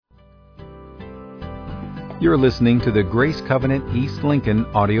You're listening to the Grace Covenant East Lincoln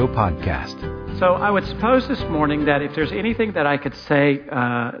audio podcast. So I would suppose this morning that if there's anything that I could say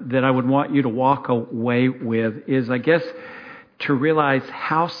that I would want you to walk away with is, I guess, to realize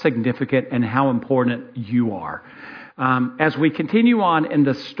how significant and how important you are. As we continue on in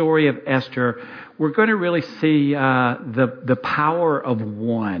the story of Esther, we're going to really see the power of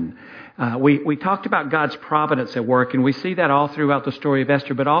one. We talked about God's providence at work, and we see that all throughout the story of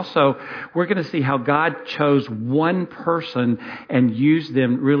Esther, but also we're going to see how God chose one person and used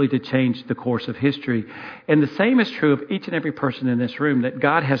them really to change the course of history. And the same is true of each and every person in this room, that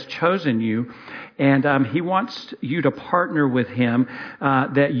God has chosen you, and He wants you to partner with Him,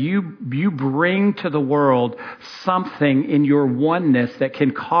 that you bring to the world something in your oneness that can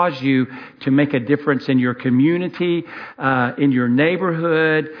cause you to make a difference in your community, in your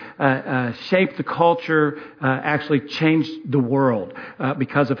neighborhood, shape the culture, actually change the world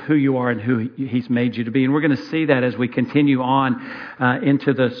because of who you are and who He's made you to be. And we're going to see that as we continue on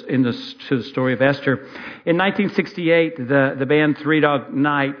into the story of Esther. In 1968, the band Three Dog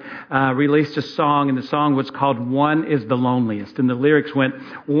Night released a song, and the song was called "One is the Loneliest." And the lyrics went,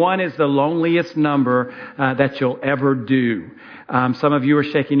 "One is the loneliest number that you'll ever do." Some of you are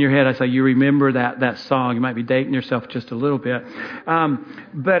shaking your head. I say you remember that song. You might be dating yourself just a little bit.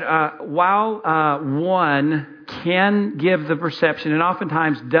 But while one can give the perception, and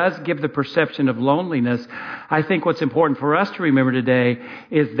oftentimes does give the perception of loneliness, I think what's important for us to remember today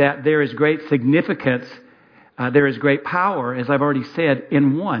is that there is great significance, there is great power, as I've already said,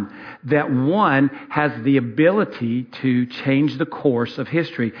 in one. That one has the ability to change the course of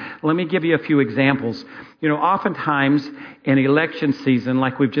history. Let me give you a few examples. You know, oftentimes in election season,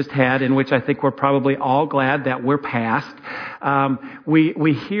 like we've just had, in which I think we're probably all glad that we're past,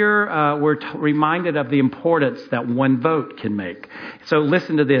 we hear, we're reminded of the importance that one vote can make. So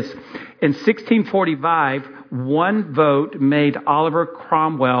listen to this. In 1645, one vote made Oliver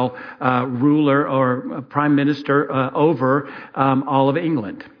Cromwell ruler or prime minister over all of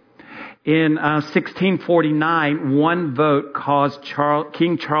England. In 1649, one vote caused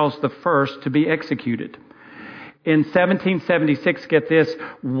King Charles I to be executed. In 1776, get this,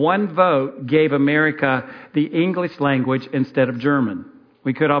 one vote gave America the English language instead of German.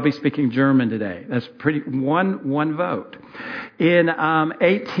 We could all be speaking German today. That's one vote. In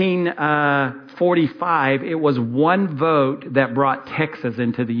 1845, it was one vote that brought Texas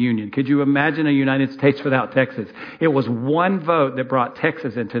into the Union. Could you imagine a United States without Texas? It was one vote that brought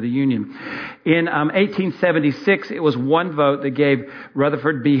Texas into the Union. In 1876, it was one vote that gave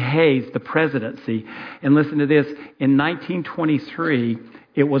Rutherford B. Hayes the presidency. And listen to this, in 1923,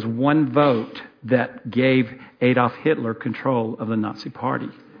 it was one vote that gave Adolf Hitler control of the Nazi Party.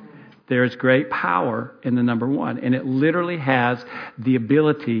 There is great power in the number one, and it literally has the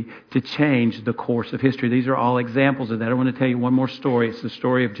ability to change the course of history. These are all examples of that. I want to tell you one more story. It's the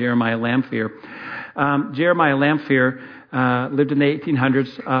story of Jeremiah Lanphier. Jeremiah Lanphier lived in the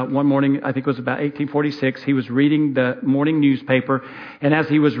 1800s. One morning, I think it was about 1846, he was reading the morning newspaper, and as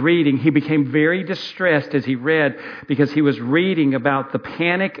he was reading, he became very distressed as he read, because he was reading about the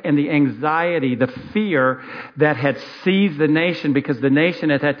panic and the anxiety, the fear that had seized the nation, because the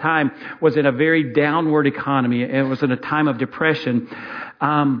nation at that time was in a very downward economy. It was in a time of depression.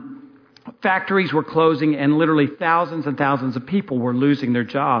 Factories were closing, and literally thousands and thousands of people were losing their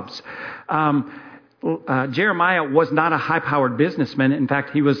jobs. Jeremiah was not a high-powered businessman. In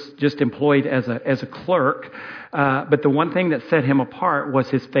fact, he was just employed as a clerk. But the one thing that set him apart was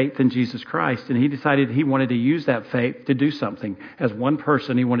his faith in Jesus Christ. And he decided he wanted to use that faith to do something. As one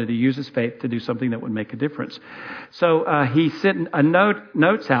person, he wanted to use his faith to do something that would make a difference. So he sent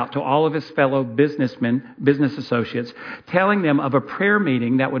notes out to all of his fellow business associates, telling them of a prayer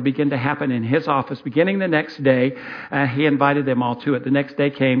meeting that would begin to happen in his office beginning the next day. He invited them all to it. The next day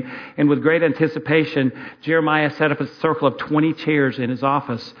came, and with great anticipation, Jeremiah set up a circle of 20 chairs in his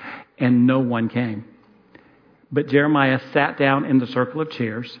office, and no one came. But Jeremiah sat down in the circle of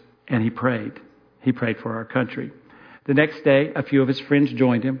chairs, and he prayed. He prayed for our country. The next day, a few of his friends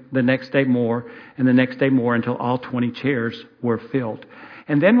joined him. The next day, more. And the next day, more, until all 20 chairs were filled.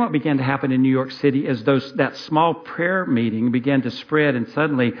 And then what began to happen in New York City is that small prayer meeting began to spread, and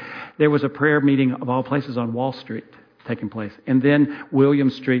suddenly there was a prayer meeting of all places on Wall Street. taking place, and then William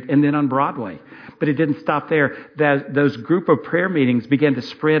Street, and then on Broadway. But it didn't stop there. Those group of prayer meetings began to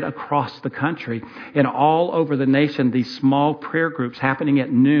spread across the country, and all over the nation, these small prayer groups happening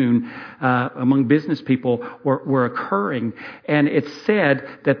at noon among business people were occurring. And it's said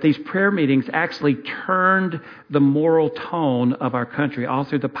that these prayer meetings actually turned the moral tone of our country all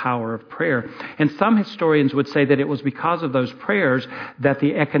through the power of prayer. And some historians would say that it was because of those prayers that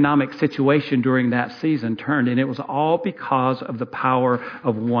the economic situation during that season turned. And it was all because of the power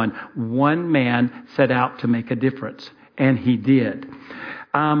of one. One man set out to make a difference. And he did.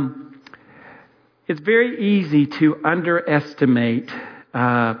 It's very easy to underestimate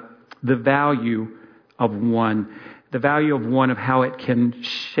the value of one. The value of one, of how it can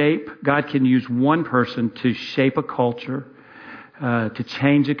shape. God can use one person to shape a culture, to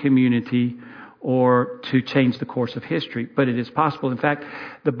change a community, or to change the course of history. But it is possible. In fact,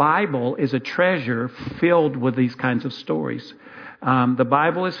 the Bible is a treasure filled with these kinds of stories. The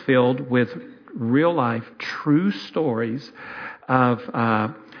Bible is filled with real life, true stories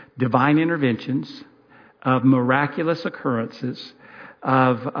of divine interventions, of miraculous occurrences,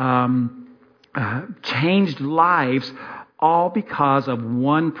 of changed lives, all because of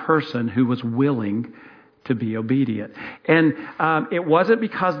one person who was willing to be obedient. And it wasn't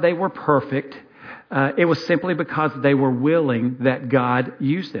because they were perfect. It was simply because they were willing that God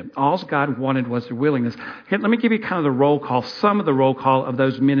used them. All God wanted was their willingness. Here, let me give you kind of the roll call, some of the roll call of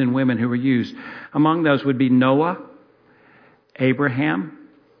those men and women who were used. Among those would be Noah, Abraham,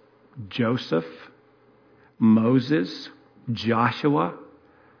 Joseph, Moses, Joshua,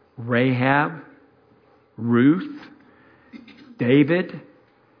 Rahab, Ruth, David,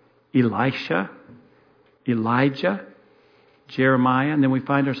 Elisha, Elijah, Jeremiah, and then we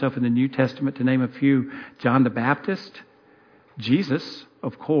find ourselves in the New Testament, to name a few, John the Baptist, Jesus,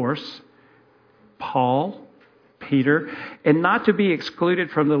 of course, Paul, Peter, and not to be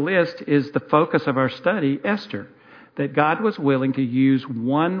excluded from the list is the focus of our study, Esther, that God was willing to use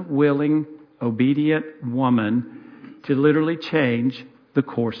one willing, obedient woman to literally change the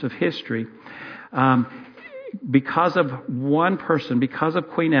course of history. Because of one person, because of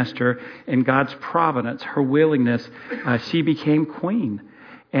Queen Esther and God's providence, her willingness, she became queen.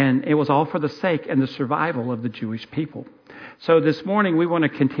 And it was all for the sake and the survival of the Jewish people. So this morning we want to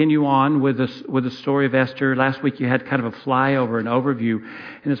continue on with the story of Esther. Last week you had kind of a flyover, an overview.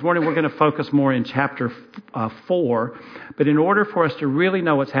 And this morning we're going to focus more in chapter 4. But in order for us to really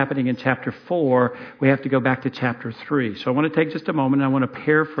know what's happening in chapter 4, we have to go back to chapter 3. So I want to take just a moment and I want to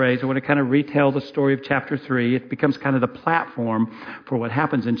paraphrase. I want to kind of retell the story of chapter 3. It becomes kind of the platform for what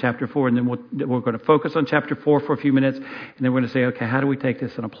happens in chapter 4. And then we're going to focus on chapter 4 for a few minutes. And then we're going to say, okay, how do we take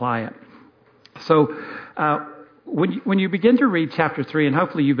this and apply it? So, when you begin to read chapter 3, and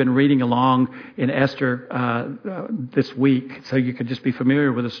hopefully you've been reading along in Esther this week, so you could just be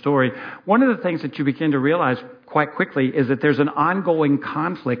familiar with the story, one of the things that you begin to realize quite quickly is that there's an ongoing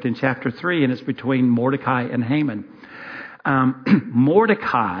conflict in chapter 3, and it's between Mordecai and Haman.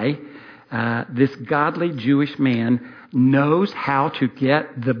 Mordecai, this godly Jewish man, knows how to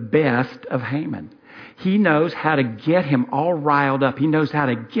get the best of Haman. He knows how to get him all riled up. He knows how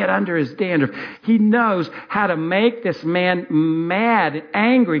to get under his dandruff. He knows how to make this man mad,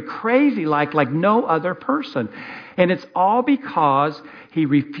 angry, crazy like no other person. And it's all because he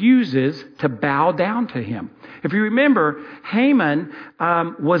refuses to bow down to him. If you remember, Haman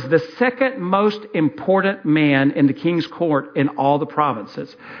was the second most important man in the king's court in all the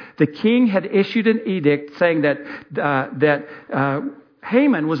provinces. The king had issued an edict saying that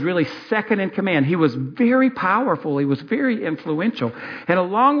Haman was really second in command. He was very powerful. He was very influential. And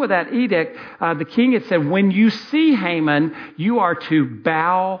along with that edict, the king had said, when you see Haman, you are to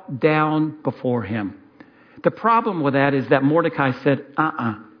bow down before him. The problem with that is that Mordecai said,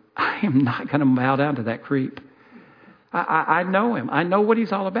 I am not going to bow down to that creep. I know him. I know what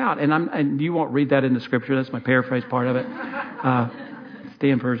he's all about. And you won't read that in the scripture. That's my paraphrase part of it.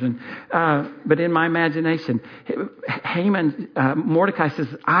 Dan version. But in my imagination, Mordecai says,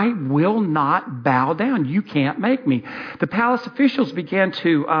 I will not bow down. You can't make me. The palace officials began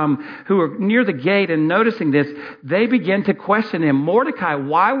to, who were near the gate and noticing this, they began to question him. Mordecai,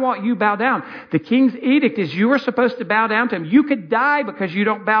 why won't you bow down? The king's edict is you are supposed to bow down to him. You could die because you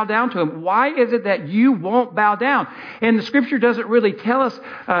don't bow down to him. Why is it that you won't bow down? And the scripture doesn't really tell us,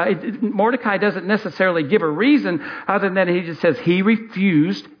 Mordecai doesn't necessarily give a reason other than he just says he refused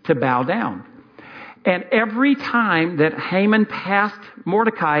to bow down. And every time that Haman passed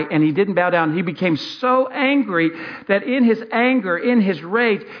Mordecai and he didn't bow down, he became so angry that in his anger, in his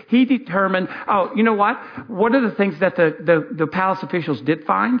rage, he determined, oh, you know what? One of the things that the palace officials did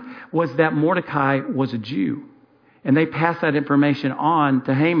find was that Mordecai was a Jew. And they passed that information on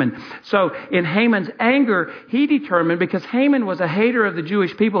to Haman. So in Haman's anger, he determined, because Haman was a hater of the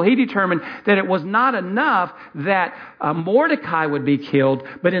Jewish people, he determined that it was not enough that Mordecai would be killed,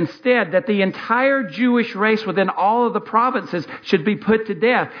 but instead that the entire Jewish race within all of the provinces should be put to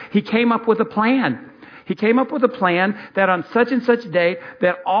death. He came up with a plan. He came up with a plan that on such and such date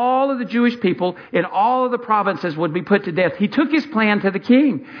that all of the Jewish people in all of the provinces would be put to death. He took his plan to the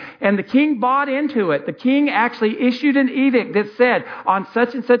king, and the king bought into it. The king actually issued an edict that said, on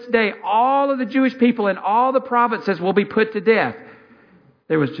such and such day, all of the Jewish people in all the provinces will be put to death.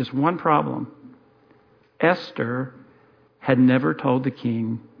 There was just one problem. Esther had never told the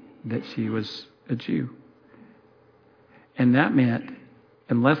king that she was a Jew. And that meant,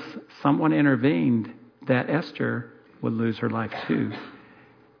 unless someone intervened, that Esther would lose her life too.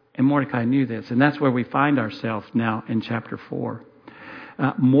 And Mordecai knew this. And that's where we find ourselves now in chapter 4.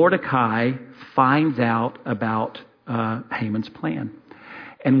 Mordecai finds out about Haman's plan.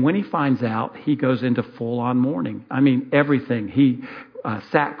 And when he finds out, he goes into full-on mourning. I mean, everything. He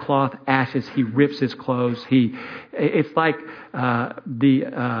sackcloth, ashes. He rips his clothes. It's like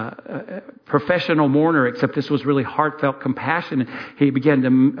the professional mourner, except this was really heartfelt compassion. He began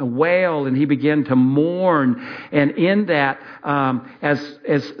to wail and he began to mourn. And in that,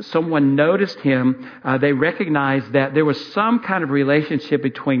 as someone noticed him, they recognized that there was some kind of relationship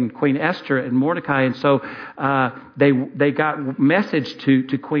between Queen Esther and Mordecai. And so they got message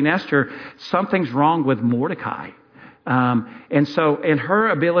to Queen Esther, something's wrong with Mordecai. And so in her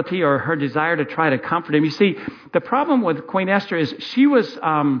ability or her desire to try to comfort him, you see, the problem with Queen Esther is she was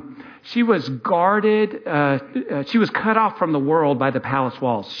guarded, she was cut off from the world by the palace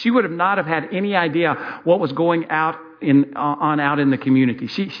walls. She would have not have had any idea what was going out in the community.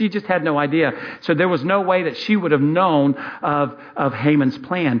 She just had no idea. So there was no way that she would have known of Haman's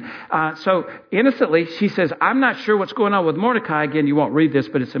plan. So innocently, she says, I'm not sure what's going on with Mordecai. Again, you won't read this,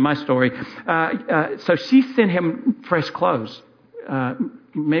 but it's in my story. So she sent him fresh clothes.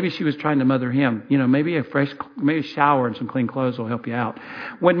 Maybe she was trying to mother him. Maybe a shower and some clean clothes will help you out.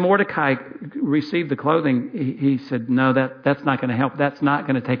 When Mordecai received the clothing, he said, no, that's not going to help. That's not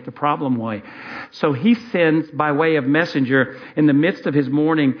going to take the problem away. So he sends, by way of messenger, in the midst of his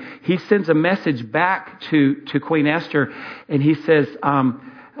mourning, he sends a message back to Queen Esther, and he says,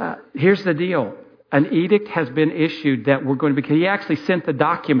 here's the deal. An edict has been issued that we're going to be... He actually sent the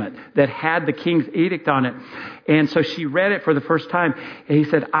document that had the king's edict on it. And so she read it for the first time. And he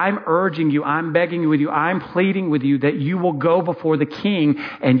said, I'm urging you, I'm begging with you, I'm pleading with you that you will go before the king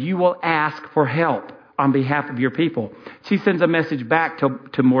and you will ask for help on behalf of your people. She sends a message back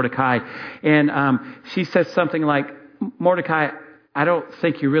to Mordecai. And she says something like, Mordecai, I don't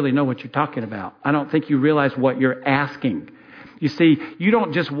think you really know what you're talking about. I don't think you realize what you're asking. You see, you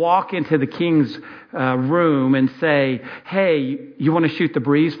don't just walk into the king's room and say, hey, you want to shoot the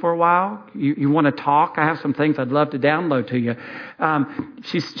breeze for a while? You want to talk? I have some things I'd love to download to you.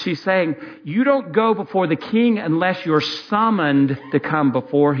 She's saying, you don't go before the king unless you're summoned to come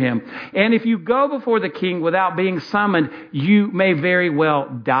before him. And if you go before the king without being summoned, you may very well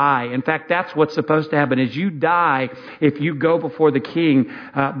die. In fact, that's what's supposed to happen, is you die if you go before the king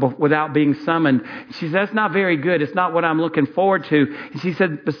without being summoned. She says, that's not very good. It's not what I'm looking forward to. And she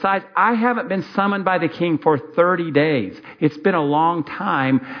said, besides, I haven't been summoned by the king for 30 days. It's been a long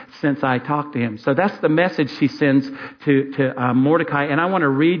time since I talked to him. So that's the message she sends to Mordecai. And I want to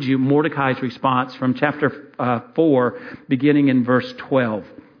read you Mordecai's response from chapter 4, beginning in verse 12.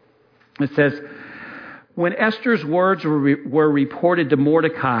 It says, when Esther's words were reported to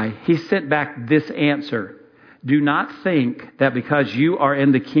Mordecai, he sent back this answer. Do not think that because you are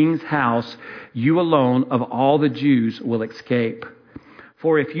in the king's house, you alone of all the Jews will escape.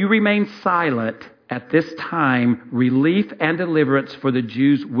 For if you remain silent at this time, relief and deliverance for the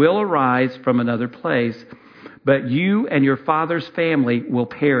Jews will arise from another place, but you and your father's family will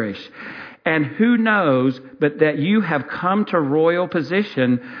perish. And who knows but that you have come to royal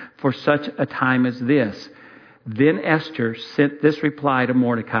position for such a time as this? Then Esther sent this reply to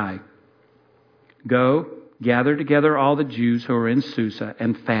Mordecai. Go, gather together all the Jews who are in Susa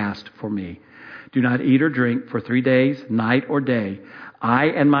and fast for me. Do not eat or drink for 3 days, night or day. I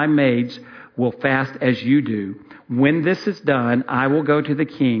and my maids will fast as you do. When this is done, I will go to the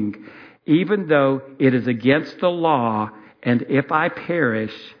king, even though it is against the law, and if I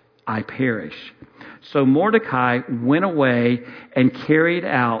perish, I perish. So Mordecai went away and carried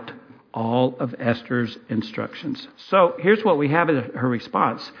out all of Esther's instructions. So here's what we have in her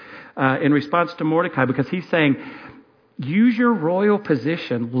response. In response to Mordecai, because he's saying, use your royal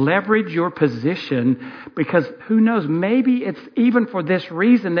position, leverage your position, because who knows, maybe it's even for this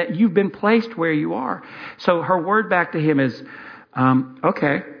reason that you've been placed where you are. So her word back to him is,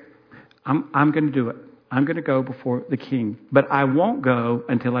 okay, I'm going to do it. I'm going to go before the king, but I won't go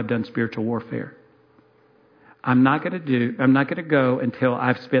until I've done spiritual warfare. I'm not going to go until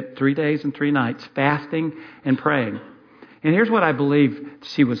I've spent 3 days and 3 nights fasting and praying. And here's what I believe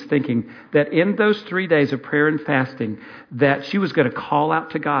she was thinking, that in those 3 days of prayer and fasting, that she was going to call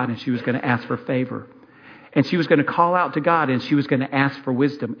out to God and she was going to ask for favor. And she was going to call out to God and she was going to ask for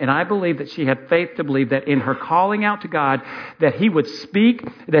wisdom. And I believe that she had faith to believe that in her calling out to God, that He would speak,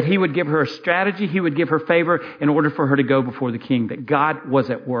 that He would give her a strategy, He would give her favor in order for her to go before the king, that God was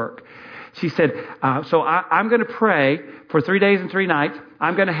at work. She said, so I'm going to pray for 3 days and 3 nights.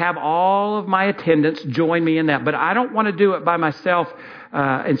 I'm going to have all of my attendants join me in that. But I don't want to do it by myself.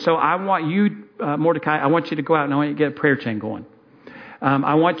 And so I want you, Mordecai, I want you to go out and I want you to get a prayer chain going.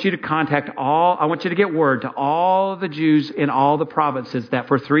 I want you to I want you to get word to all the Jews in all the provinces that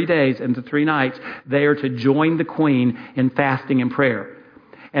for 3 days and 3 nights, they are to join the queen in fasting and prayer.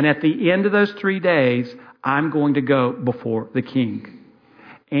 And at the end of those 3 days, I'm going to go before the king.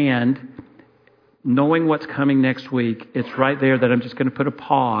 And knowing what's coming next week, it's right there that I'm just going to put a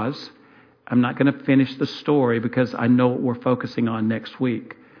pause. I'm not going to finish the story because I know what we're focusing on next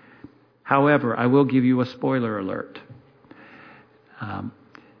week. However, I will give you a spoiler alert.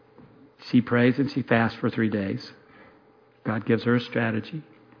 She prays and she fasts for 3 days. God gives her a strategy.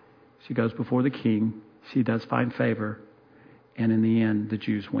 She goes before the king. She does find favor. And in the end, the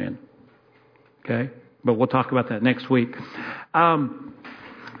Jews win. Okay? But we'll talk about that next week.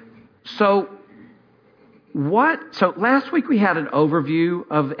 So last week we had an overview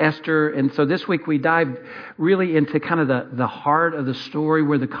of Esther, and so this week we dived really into kind of the heart of the story,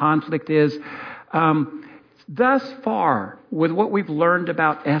 where the conflict is. Thus far, with what we've learned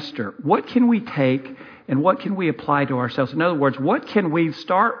about Esther, what can we take and what can we apply to ourselves? In other words, what can we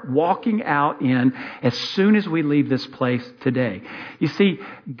start walking out in as soon as we leave this place today? You see,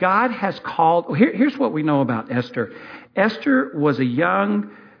 God has called... Here's what we know about Esther. Esther was a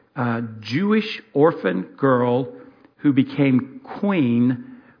young Jewish orphan girl who became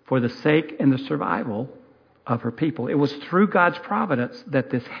queen for the sake and the survival of her people. It was through God's providence that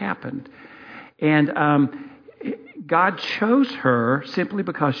this happened. And God chose her simply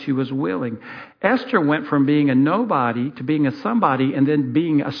because she was willing. Esther went from being a nobody to being a somebody and then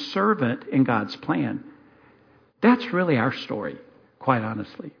being a servant in God's plan. That's really our story, quite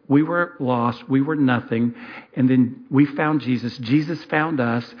honestly. We were lost. We were nothing. And then we found Jesus. Jesus found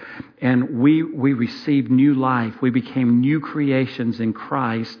us. And we received new life. We became new creations in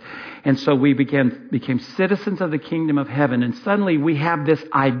Christ. And so we became citizens of the kingdom of heaven. And suddenly we have this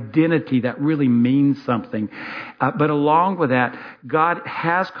identity that really means something. But along with that, God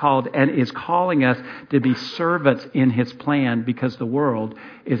has called and is calling us to be servants in His plan because the world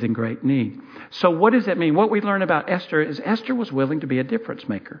is in great need. So what does it mean? What we learn about Esther is Esther was willing to be a difference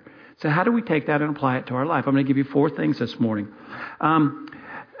maker. So how do we take that and apply it to our life? I'm going to give you 4 things this morning.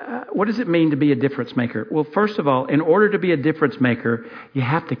 What does it mean to be a difference maker? Well, first of all, in order to be a difference maker, you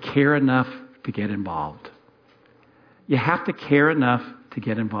have to care enough to get involved. You have to care enough to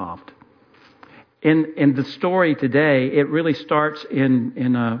get involved. In the story today, it really starts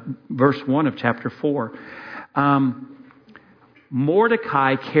in verse 1 of chapter 4.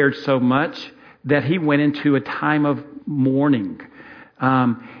 Mordecai cared so much that he went into a time of mourning.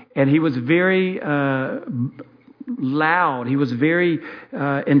 And he was very loud. He was very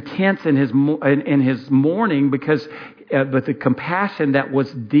intense in his mourning because but the compassion that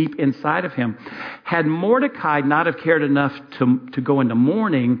was deep inside of him. Had Mordecai not have cared enough to go into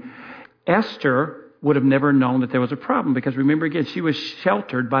mourning, Esther would have never known that there was a problem, because remember again, she was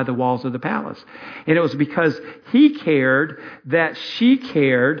sheltered by the walls of the palace. And it was because he cared that she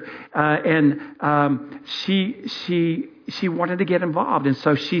cared, and she wanted to get involved. And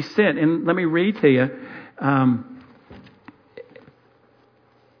so she sent, and let me read to you,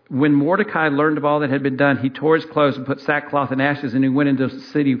 when Mordecai learned of all that had been done, he tore his clothes and put sackcloth and ashes, and he went into the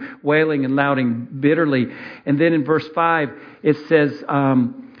city wailing and louting bitterly. And then in verse 5, it says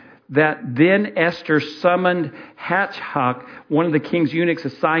that then Esther summoned Hatshak, one of the king's eunuchs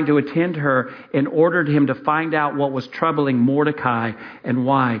assigned to attend her, and ordered him to find out what was troubling Mordecai and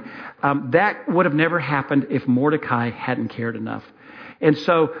why. That would have never happened if Mordecai hadn't cared enough. And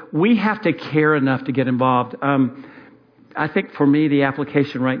so we have to care enough to get involved. I think for me, the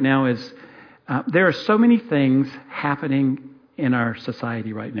application right now is there are so many things happening in our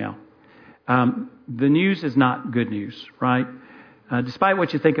society right now. The news is not good news, right? despite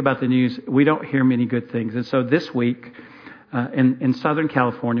what you think about the news, we don't hear many good things. And so this week, in Southern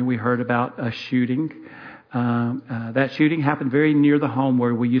California, we heard about a shooting. That shooting happened very near the home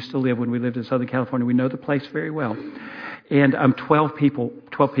where we used to live when we lived in Southern California. We know the place very well. And 12 people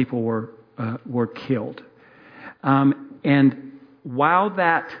were killed. And while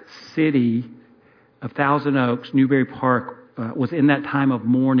that city of Thousand Oaks, Newberry Park, was in that time of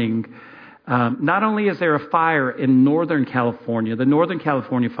mourning, not only is there a fire in Northern California, the Northern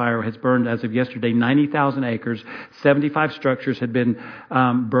California fire has burned as of yesterday 90,000 acres, 75 structures had been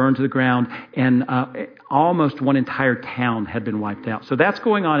burned to the ground, and almost one entire town had been wiped out. So that's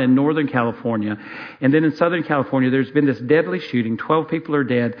going on in Northern California. And then in Southern California, there's been this deadly shooting. 12 people are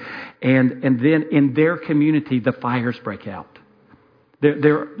dead. And then in their community, the fires break out.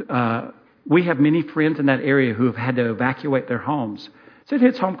 We have many friends in that area who have had to evacuate their homes. So it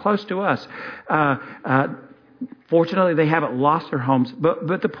hits home close to us. Fortunately, they haven't lost their homes.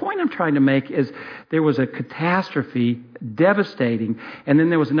 But the point I'm trying to make is there was a catastrophe, devastating, and then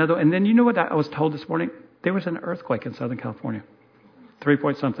there was another. And then you know what I was told this morning? There was an earthquake in Southern California, 3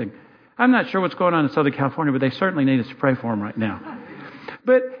 point something. I'm not sure what's going on in Southern California, but they certainly need us to pray for them right now.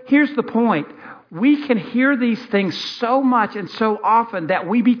 But here's the point. We can hear these things so much and so often that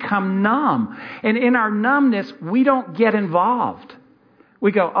we become numb. And in our numbness, we don't get involved.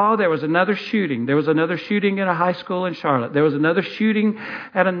 We go, oh, there was another shooting. There was another shooting at a high school in Charlotte. There was another shooting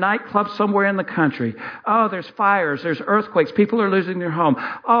at a nightclub somewhere in the country. Oh, there's fires. There's earthquakes. People are losing their home.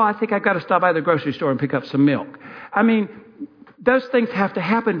 Oh, I think I've got to stop by the grocery store and pick up some milk. I mean, those things have to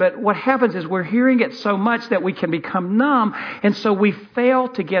happen. But what happens is we're hearing it so much that we can become numb. And so we fail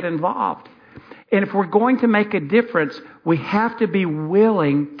to get involved. And if we're going to make a difference, we have to be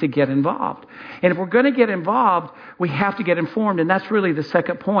willing to get involved. And if we're going to get involved, we have to get informed. And that's really the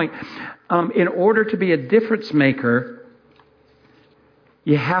second point. In order to be a difference maker,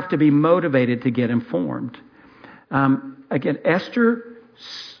 you have to be motivated to get informed. Again, Esther,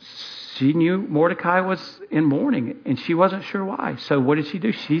 she knew Mordecai was in mourning, and she wasn't sure why. So what did she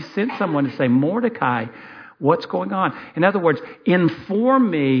do? She sent someone to say, Mordecai, what's going on? In other words, inform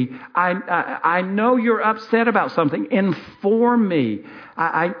me. I know you're upset about something. Inform me.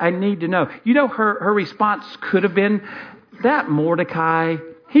 I need to know. You know, her response could have been, that Mordecai,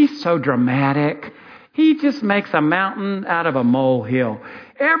 he's so dramatic. He just makes a mountain out of a molehill.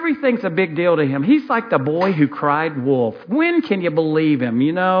 Everything's a big deal to him. He's like the boy who cried wolf. When can you believe him?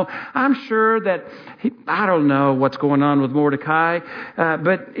 You know, I'm sure that, I don't know what's going on with Mordecai,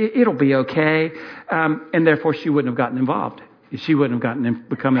 but it'll be okay. And therefore, she wouldn't have gotten involved. She wouldn't have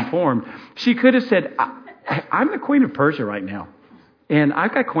become informed. She could have said, I'm the queen of Persia right now. And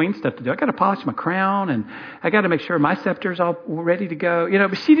I've got queen stuff to do. I've got to polish my crown, and I got to make sure my scepter's all ready to go. You know,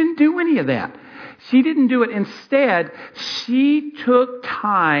 but she didn't do any of that. She didn't do it. Instead, she took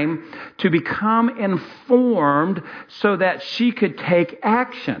time to become informed so that she could take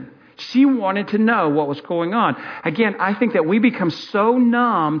action. She wanted to know what was going on. Again, I think that we become so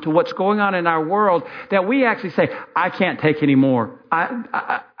numb to what's going on in our world that we actually say, I can't take any more.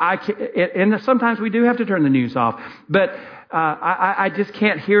 I can't. And sometimes we do have to turn the news off. But I just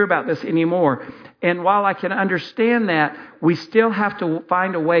can't hear about this anymore. And while I can understand that, we still have to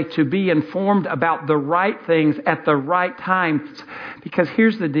find a way to be informed about the right things at the right time. Because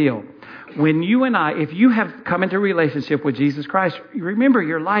here's the deal. When you and I, if you have come into a relationship with Jesus Christ, remember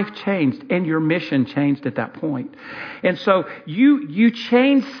your life changed and your mission changed at that point. And so you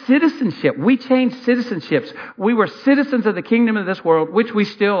changed citizenship. We changed citizenships. We were citizens of the kingdom of this world, which we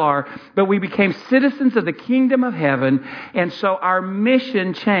still are, but we became citizens of the kingdom of heaven. And so our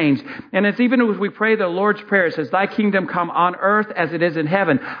mission changed. And it's even as we pray the Lord's Prayer, it says, thy kingdom come on earth as it is in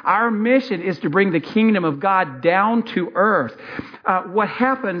heaven. Our mission is to bring the kingdom of God down to earth. What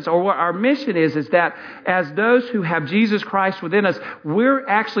happens, or what our mission is that as those who have Jesus Christ within us, we're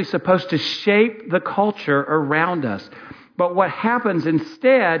actually supposed to shape the culture around us. But what happens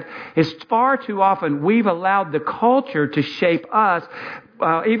instead is far too often we've allowed the culture to shape us.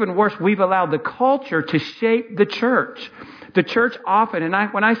 Even worse, we've allowed the culture to shape the church. The church often,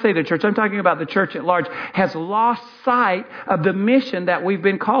 and when I say the church, I'm talking about the church at large, has lost sight of the mission that we've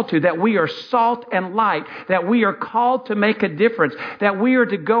been called to, that we are salt and light, that we are called to make a difference, that we are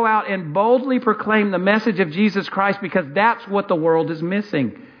to go out and boldly proclaim the message of Jesus Christ, because that's what the world is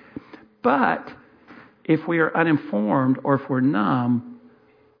missing. But if we are uninformed or if we're numb,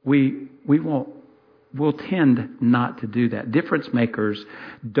 we'll tend not to do that. Difference makers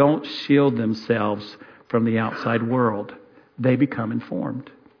don't shield themselves from the outside world. They become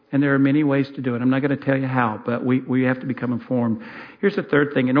informed. And there are many ways to do it. I'm not going to tell you how, but we have to become informed. Here's the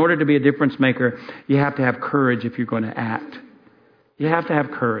third thing. In order to be a difference maker, you have to have courage if you're going to act. You have to have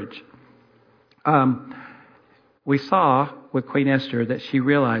courage. We saw with Queen Esther that she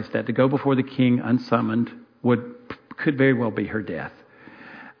realized that to go before the king unsummoned could very well be her death.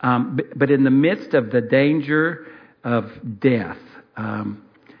 But in the midst of the danger of death,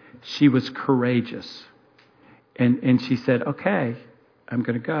 she was courageous. And she said, okay, I'm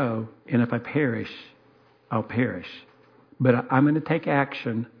going to go. And if I perish, I'll perish. But I'm going to take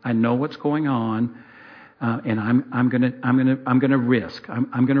action. I know what's going on. And I'm going to risk.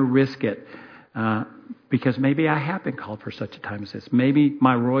 I'm going to risk it. Because maybe I have been called for such a time as this. Maybe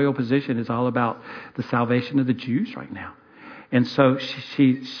my royal position is all about the salvation of the Jews right now. And so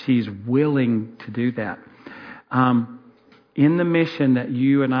she's willing to do that. In the mission that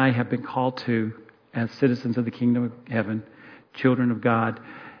you and I have been called to as citizens of the kingdom of heaven, children of God,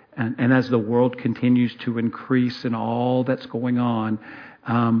 and as the world continues to increase in all that's going on,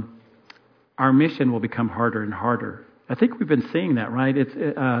 our mission will become harder and harder. I think we've been seeing that, right?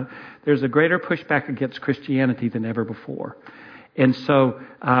 There's a greater pushback against Christianity than ever before. And so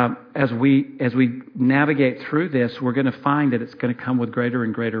as we navigate through this, we're going to find that it's going to come with greater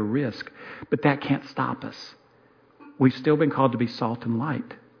and greater risk. But that can't stop us. We've still been called to be salt and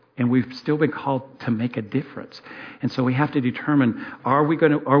light. And we've still been called to make a difference. And so we have to determine, are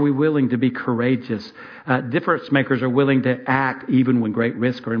we willing to be courageous? Difference makers are willing to act even when great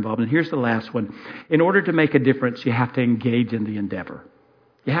risks are involved. And here's the last one. In order to make a difference, you have to engage in the endeavor.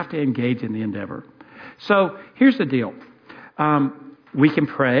 You have to engage in the endeavor. So here's the deal. We can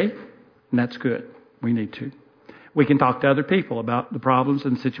pray, and that's good. We need to. We can talk to other people about the problems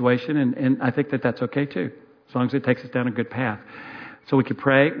and situation, and I think that that's okay too, as long as it takes us down a good path. So we can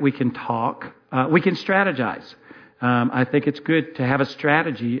pray, we can talk, we can strategize. I think it's good to have a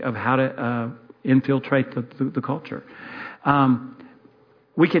strategy of how to infiltrate the culture.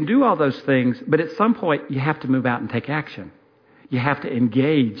 We can do all those things, but at some point you have to move out and take action. You have to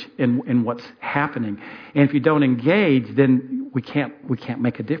engage in what's happening. And if you don't engage, then we can't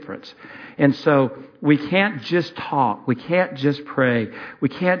make a difference. And so we can't just talk. We can't just pray. We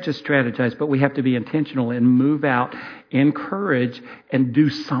can't just strategize, but we have to be intentional and move out, encourage, and do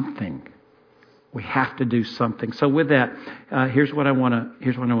something. We have to do something. So with that, here's what I want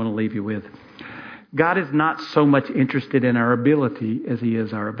to leave you with. God is not so much interested in our ability as He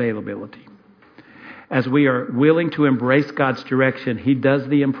is our availability. As we are willing to embrace God's direction, He does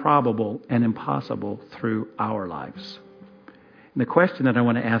the improbable and impossible through our lives. And the question that I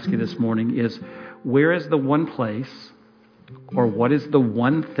want to ask you this morning is, where is the one place, or what is the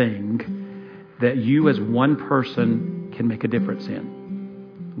one thing that you as one person can make a difference in?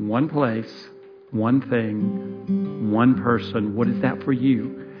 One place, one thing, one person. What is that for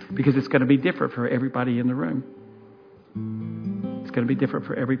you? Because it's going to be different for everybody in the room. It's going to be different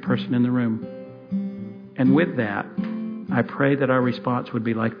for every person in the room. And with that, I pray that our response would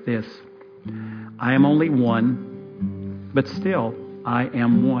be like this. I am only one, but still I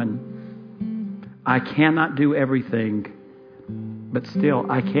am one. I cannot do everything, but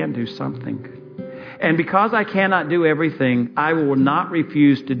still I can do something. And because I cannot do everything, I will not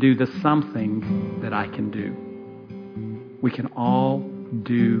refuse to do the something that I can do. We can all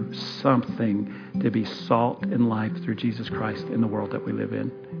do something to be salt and life through Jesus Christ in the world that we live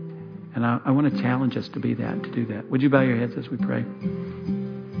in. And I want to challenge us to be that, to do that. Would you bow your heads as we pray?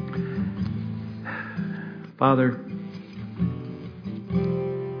 Father,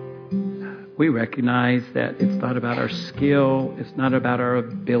 we recognize that it's not about our skill, it's not about our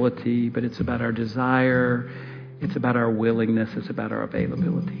ability, but it's about our desire, it's about our willingness, it's about our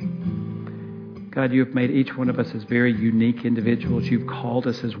availability. God, you have made each one of us as very unique individuals. You've called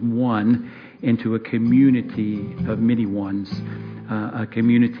us as one into a community of many ones, a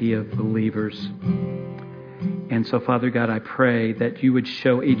community of believers. And so, Father God, I pray that you would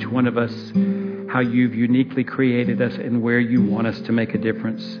show each one of us how you've uniquely created us and where you want us to make a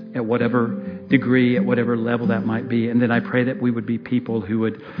difference at whatever degree, at whatever level that might be. And then I pray that we would be people who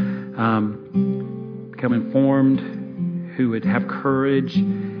would become informed, who would have courage,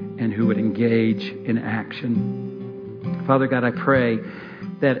 and who would engage in action. Father God, I pray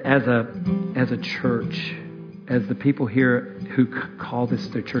that as a church, as the people here who call this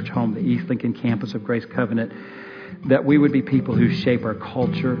their church home, the East Lincoln campus of Grace Covenant, that we would be people who shape our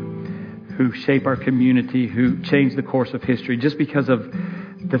culture, who shape our community, who change the course of history just because of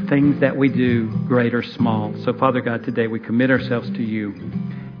the things that we do, great or small. So Father God, today we commit ourselves to you,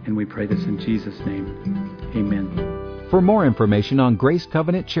 and we pray this in Jesus' name. Amen. For more information on Grace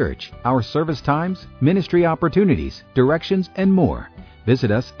Covenant Church, our service times, ministry opportunities, directions, and more,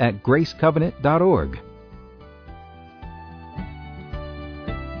 visit us at gracecovenant.org.